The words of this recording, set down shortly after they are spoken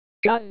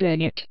God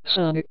dang it,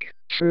 Sonic,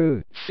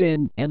 True,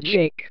 Finn, and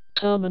Jake,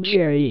 Tom and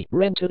Jerry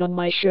rented on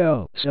my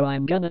show, so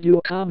I'm gonna do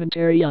a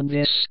commentary on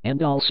this,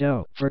 and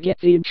also, forget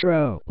the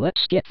intro,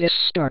 let's get this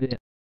started.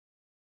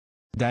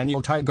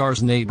 Daniel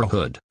Tiger's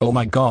Neighborhood. Oh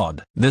my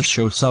god, this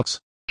show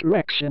sucks.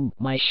 Correction,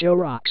 my show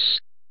rocks.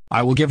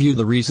 I will give you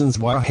the reasons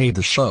why I hate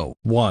the show.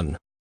 1.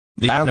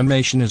 The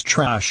animation is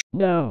trash.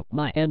 No,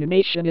 my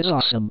animation is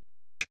awesome.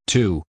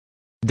 2.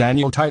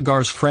 Daniel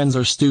Tiger's friends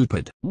are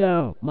stupid.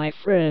 No, my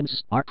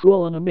friends are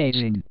cool and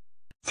amazing.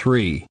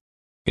 3.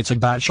 It's a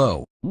bad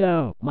show.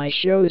 No, my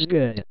show is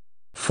good.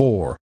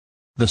 4.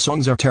 The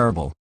songs are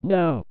terrible.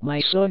 No,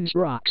 my songs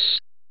rocks.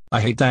 I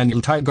hate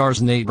Daniel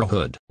Tiger's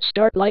Neighborhood.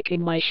 Start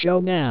liking my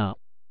show now.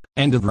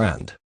 End of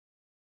rant.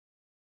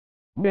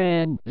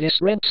 Man,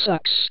 this rant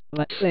sucks,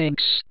 but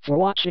thanks for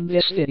watching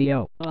this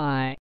video.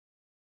 Bye.